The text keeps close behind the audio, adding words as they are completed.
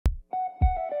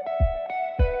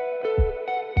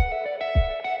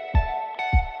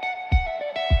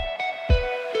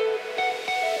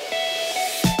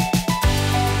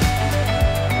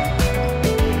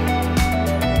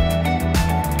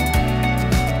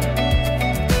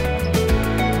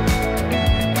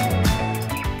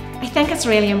think it's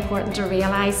really important to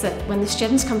realise that when the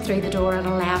students come through the door at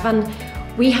 11,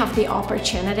 we have the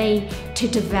opportunity to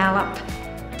develop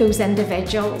those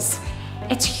individuals.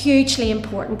 It's hugely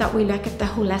important that we look at the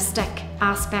holistic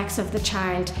aspects of the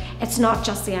child. It's not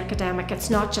just the academic, it's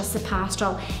not just the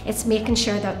pastoral, it's making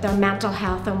sure that their mental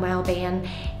health and well-being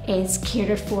is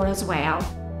catered for as well.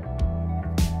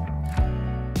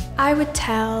 I would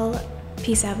tell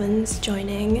P7s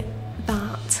joining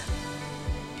that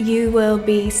you will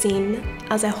be seen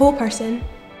as a whole person,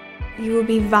 you will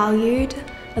be valued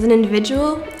as an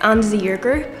individual and as a year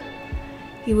group.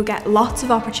 You will get lots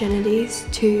of opportunities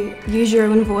to use your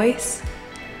own voice,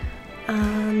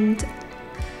 and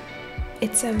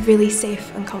it's a really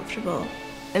safe and comfortable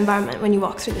environment when you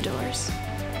walk through the doors.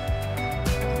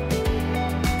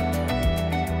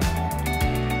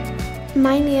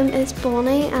 My name is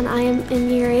Bonnie and I am in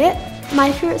Year 8.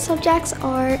 My favourite subjects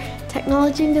are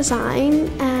technology and design,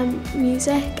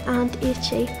 music and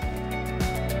HE.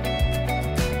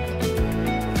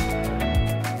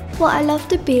 Well, I love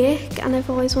to bake and I've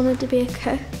always wanted to be a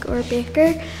cook or a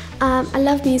baker. I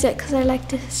love music because I like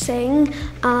to sing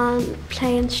and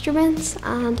play instruments,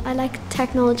 and I like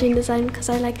technology and design because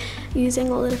I like using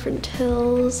all the different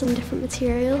tools and different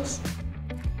materials.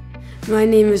 My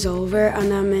name is Oliver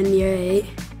and I'm in Year 8.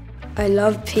 I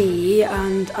love PE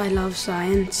and I love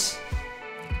science.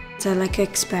 I like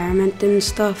experimenting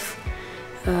stuff,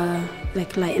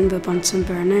 like lighting the Bunsen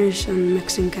burners and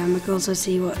mixing chemicals to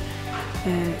see what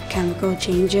chemical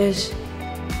changes.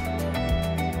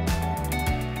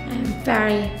 I'm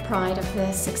very proud of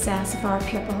the success of our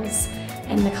pupils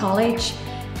in the college,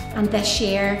 and this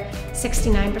year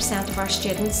 69% of our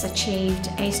students achieved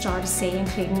A star to C,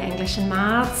 including English and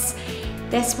Maths.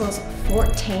 This was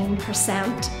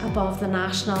 14% above the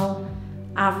national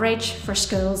average for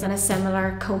schools in a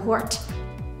similar cohort.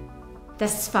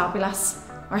 This is fabulous.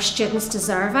 Our students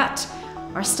deserve it,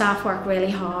 our staff work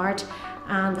really hard,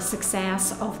 and the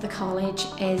success of the college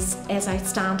is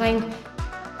outstanding.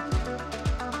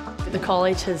 The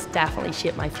college has definitely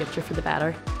shaped my future for the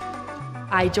better.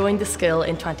 I joined the school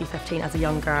in 2015 as a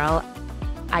young girl.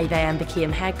 I then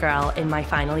became head girl in my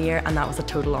final year, and that was a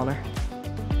total honour.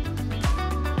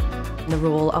 The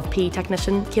role of PE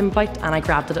technician came about and I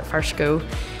grabbed it at first go.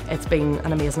 It's been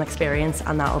an amazing experience,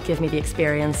 and that will give me the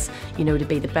experience, you know, to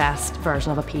be the best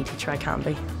version of a PE teacher I can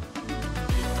be.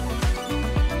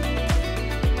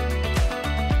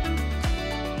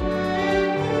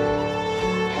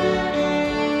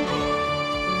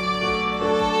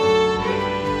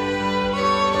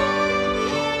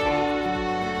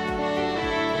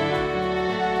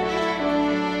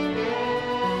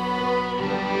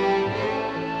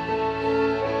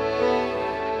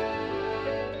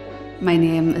 My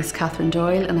name is Catherine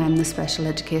Doyle and I'm the Special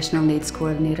Educational Needs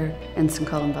Coordinator in St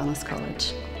Columbanus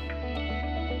College.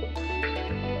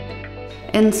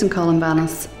 In St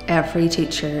Columbanus, every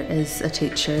teacher is a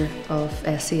teacher of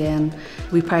SEN.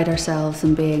 We pride ourselves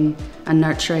in being a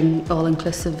nurturing,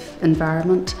 all-inclusive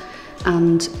environment,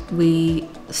 and we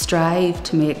strive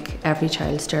to make every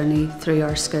child's journey through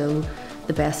our school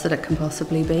the best that it can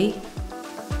possibly be.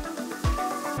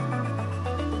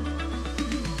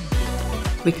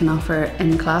 We can offer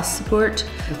in-class support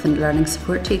with a learning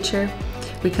support teacher.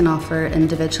 We can offer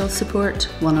individual support,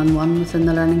 one-on-one within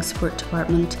the learning support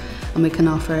department, and we can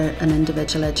offer an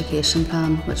individual education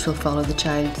plan which will follow the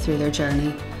child through their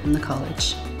journey in the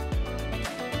college.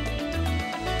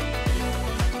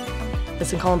 The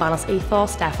St Columbanus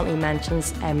ethos definitely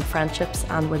mentions friendships,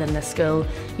 and within this school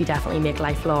you definitely make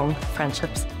lifelong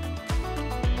friendships.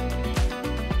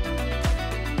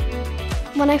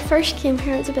 When I first came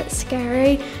here it was a bit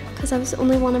scary because I was the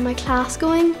only one in my class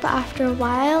going, but after a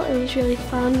while it was really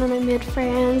fun and I made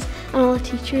friends and all the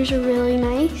teachers are really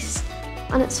nice,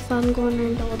 and it's fun going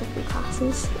around all the different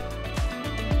classes.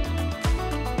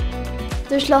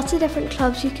 There's lots of different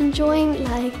clubs you can join,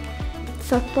 like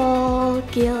football,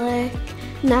 Gaelic,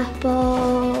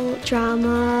 netball,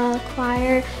 drama,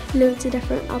 choir, loads of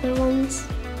different other ones.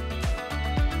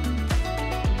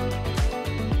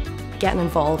 Getting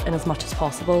involved in as much as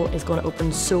possible is going to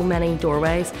open so many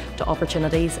doorways to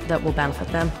opportunities that will benefit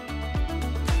them.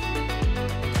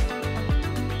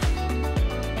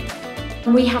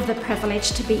 We have the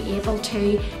privilege to be able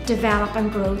to develop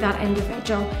and grow that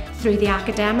individual through the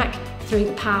academic, through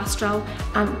the pastoral,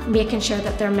 and making sure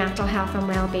that their mental health and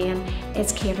well-being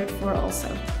is catered for also.